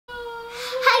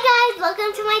guys,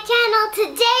 welcome to my channel.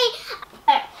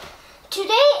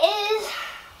 Today is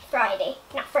Friday,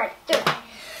 not Friday, Thursday.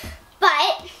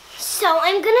 But, so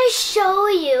I'm gonna show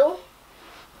you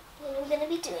what I'm gonna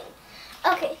be doing.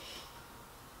 Okay,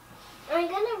 I'm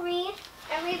gonna read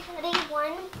everybody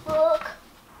one book.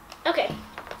 Okay,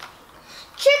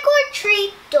 Trick or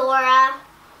Treat, Dora.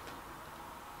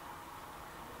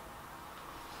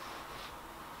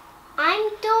 I'm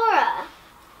Dora.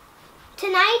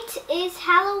 Tonight is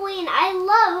Halloween. I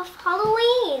love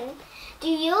Halloween. Do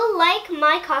you like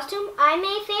my costume? I'm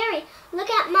a fairy. Look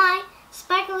at my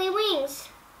sparkly wings.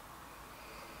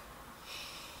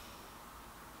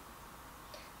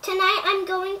 Tonight I'm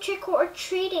going trick or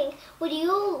treating. Would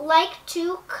you like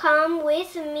to come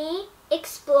with me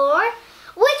explore?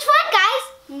 Which one,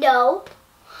 guys? No.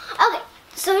 Okay,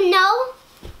 so no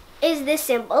is this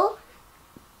symbol.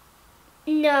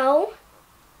 No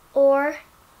or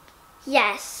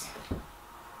yes.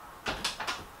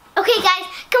 Okay, guys,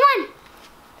 come on.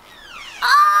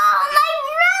 Oh, my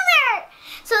brother!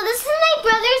 So this is my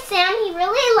brother Sam. He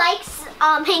really likes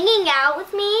hanging out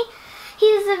with me.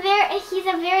 He's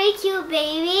a very cute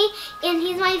baby, and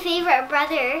he's my favorite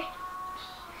brother.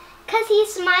 Cause he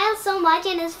smiles so much,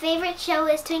 and his favorite show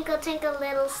is Twinkle Twinkle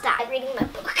Little Star. I'm reading my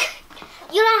book.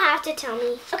 You don't have to tell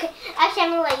me. Okay, actually, I'm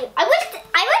gonna let you. I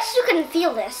wish you couldn't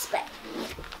feel this, but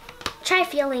try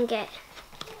feeling it.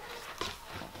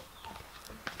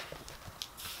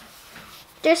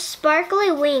 There's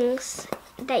sparkly wings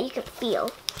that you can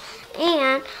feel,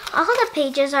 and all the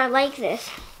pages are like this.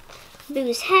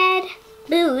 Boo's head,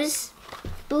 Boo's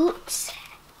boots,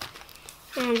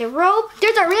 and the rope.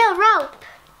 There's a real rope.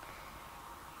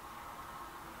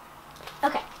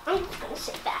 Okay, I'm just gonna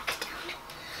sit back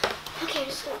down. Okay, I'm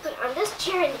just gonna put it on this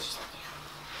chair and just,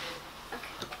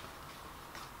 okay.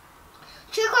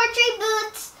 Trick or treat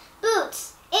boots,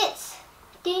 boots. It's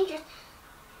dangerous.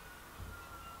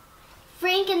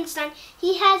 Frankenstein.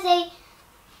 He has a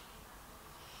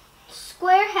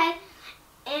square head,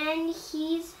 and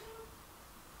he's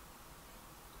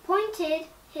painted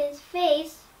his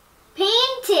face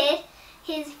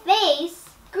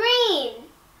green.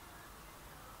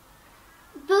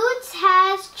 Boots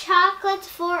has chocolates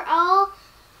for all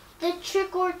the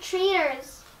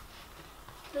trick-or-treaters.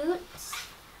 Boots.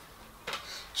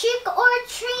 Trick or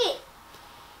treat.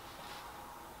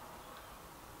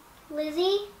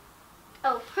 Lizzie.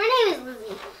 Oh, her name is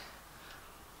Lizzie.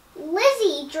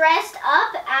 Lizzie dressed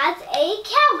up as a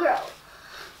cowgirl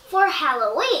for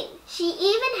Halloween. She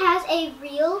even has a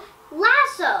real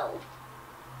lasso.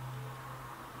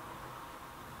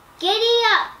 Giddy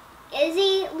up,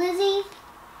 Izzy, Lizzie.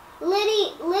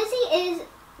 Lizzie is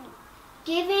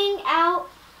giving out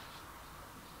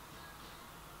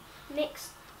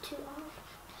mixed to all.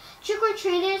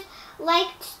 Trick-or-treaters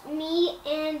liked me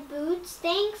and Boots.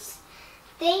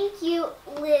 Thank you,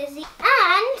 Lizzie.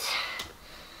 And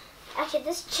actually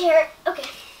this chair, okay.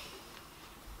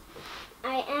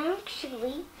 I'm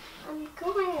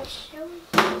going to show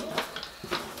you.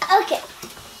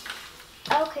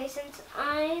 Okay, since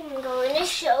I'm going to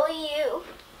show you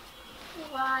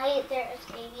why there's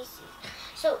ABC.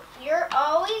 So you're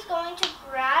always going to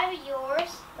grab your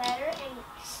letter and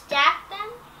stack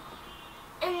them.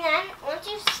 And then once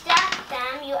you stack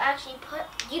them, you actually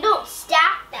you don't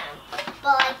stack them,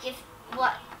 but like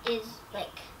what is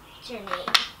your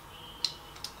name?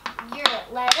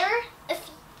 Your letter,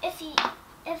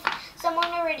 if someone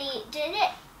already did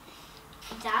it,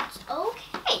 that's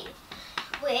okay.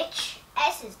 Which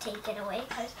S is taken away,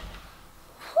 because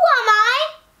who am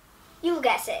I? You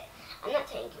guess it. I'm not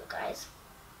telling you guys.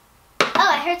 Oh,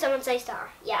 I heard someone say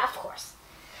star. Yeah, of course.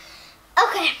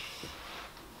 Okay.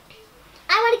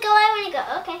 I want to go.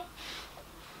 Okay.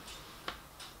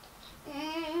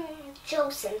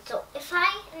 Joseph. So if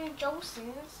I am Joseph's,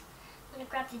 I'm going to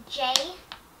grab the J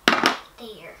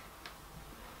there.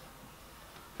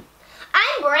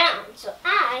 I'm brown, so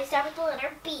I start with the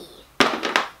letter B.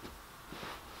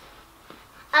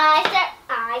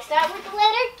 I start with the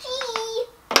letter G.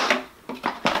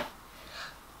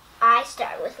 I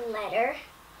start with the letter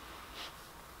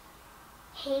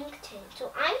Hankton.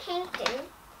 So I'm Hankton.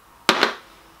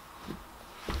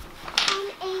 I'm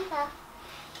Ava.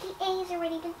 The A's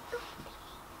already been.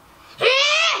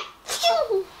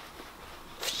 Phew!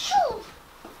 Phew!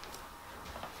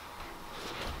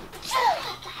 I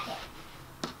got it.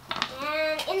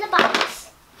 And in the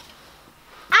box.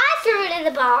 I threw it in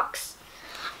the box.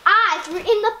 I threw it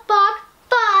in the box.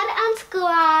 Fun and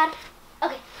squad.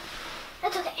 Okay,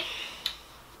 that's okay.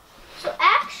 So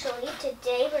actually,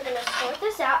 today we're gonna sort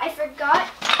this out. I forgot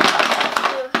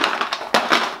to.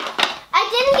 I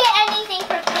didn't get anything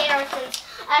prepared since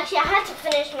Actually, I had to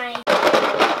finish my...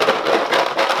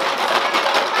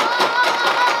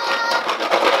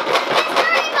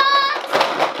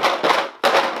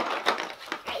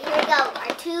 Alright, here we go.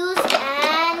 Our 2s,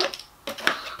 and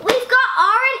we've got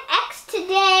R and X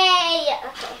today.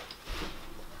 Okay.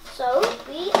 So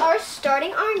we are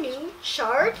starting our new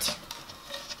chart.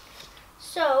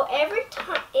 So every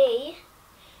time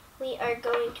we are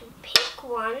going to pick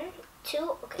 1, 2,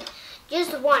 okay,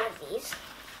 just one of these.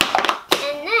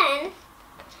 And then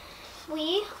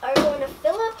we are going to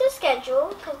fill up the schedule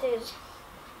because there's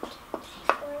 4,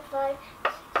 5,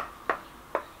 6.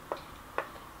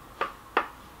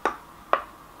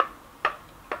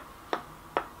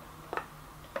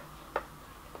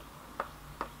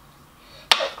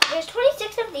 There's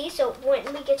 26 of these, so when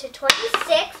we get to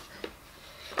 26,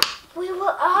 we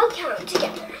will all count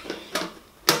together.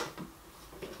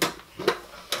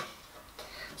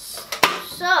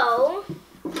 So,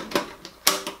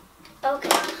 okay,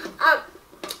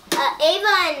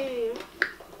 Ava,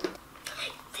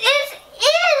 this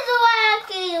is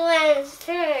Wacky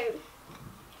Wednesday.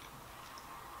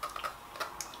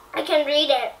 I can read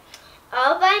it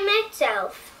all by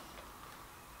myself.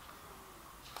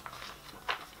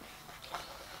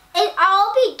 It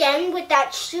all began with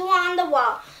that shoe on the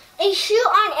wall. A shoe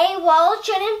on a wall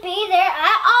shouldn't be there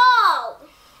at all.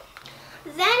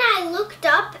 Then I looked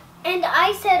up and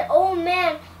I said, oh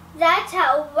man, that's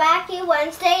how Wacky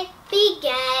Wednesday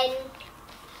began.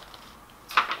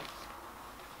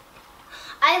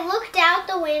 I looked out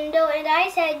the window and I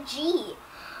said, gee,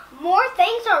 more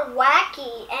things are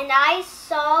wacky. And I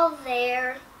saw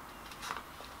there.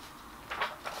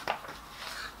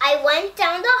 I went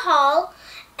down the hall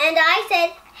and I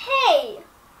said, hey,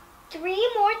 3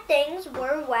 more things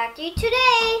were wacky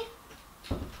today.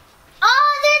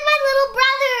 Oh, there's my little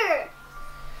brother.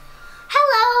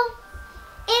 Hello,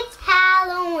 it's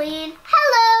Halloween.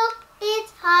 Hello,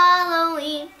 it's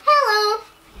Halloween. Hello,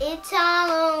 it's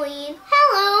Halloween.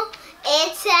 Hello,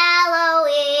 it's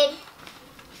Halloween.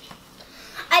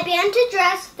 I began to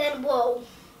dress, then whoa.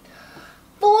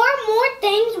 4 more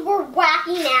things were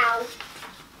wacky now.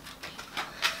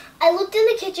 I looked in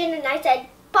the kitchen and I said,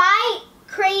 bye,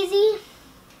 crazy.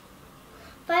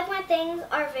 5 more things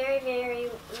are very, very,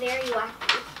 very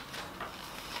wacky.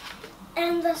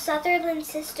 And the Sutherland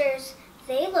sisters,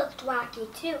 they looked wacky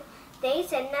too. They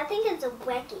said nothing is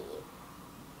wacky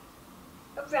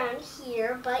around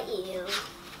here but you.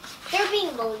 They're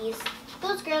being bullies.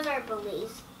 Those girls are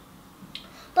bullies.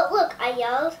 But look, I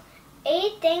yelled,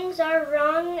 8 things are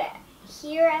wrong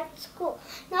here at school.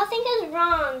 Nothing is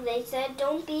wrong, they said.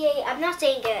 Don't be a... I'm not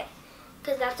saying it,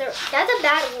 because that's a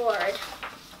bad word.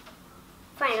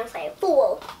 Fine, I'll say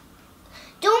fool.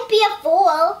 Don't be a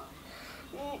fool.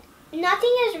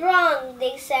 Nothing is wrong,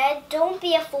 they said. Don't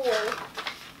be a fool.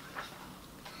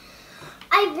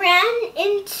 I ran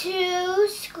into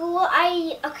school.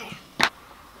 Okay.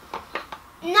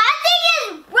 Nothing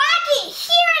is wacky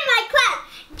here in my class.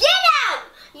 Get out!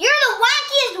 You're the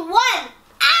wackiest one.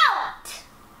 Out!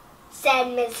 Said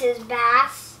Mrs.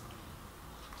 Bass.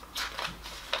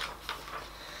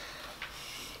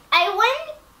 I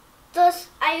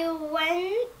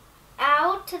went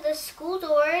out to the school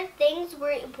door. Things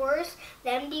were worse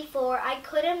than before. I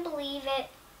couldn't believe it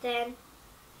then.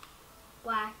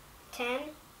 10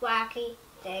 wacky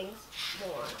things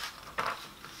more.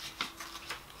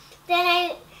 Then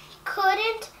I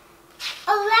couldn't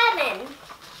 11.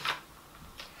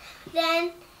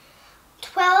 Then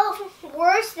 12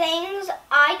 worse things.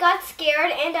 I got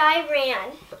scared and I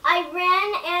ran. I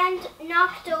ran and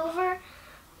knocked over,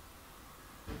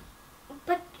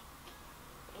 but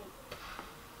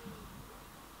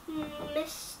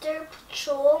Mr.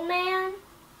 Patrolman.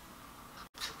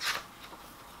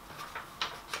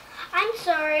 I'm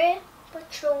sorry,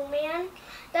 Patrolman.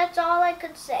 That's all I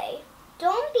could say.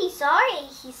 Don't be sorry,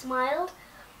 he smiled.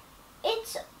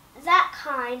 It's that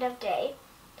kind of day.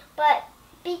 But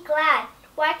be glad.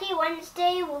 Wacky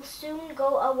Wednesday will soon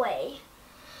go away.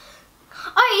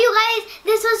 Alright, you guys,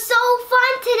 this was so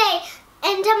fun today.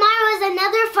 And tomorrow is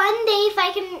another fun day if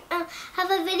I can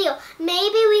have a video.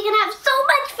 Maybe we can have so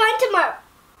much fun tomorrow.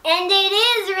 And it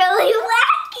is really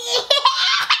wacky.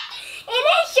 It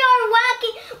is sure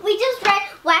wacky. We just read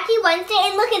Wacky Wednesday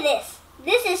and look at this.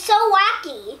 This is so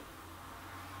wacky.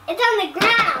 It's on the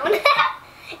ground.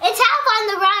 It's half on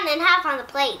the ground and half on the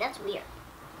plate. That's weird.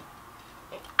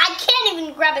 I can't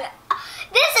even grab it.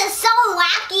 This is so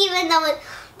wacky, even though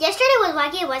yesterday was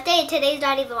Wacky Wednesday and today's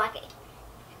not even wacky.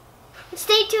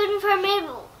 Stay tuned for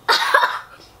Mabel.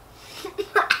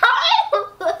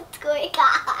 What's going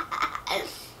on?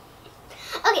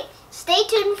 Okay, stay stay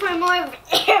tuned for more.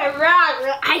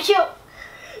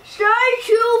 Stay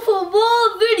tuned for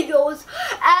more videos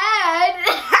and.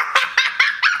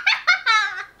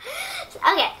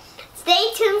 Okay,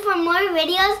 stay tuned for more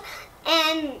videos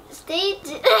and stay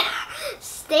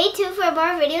tuned for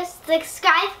more videos.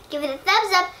 Subscribe, give it a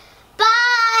thumbs up.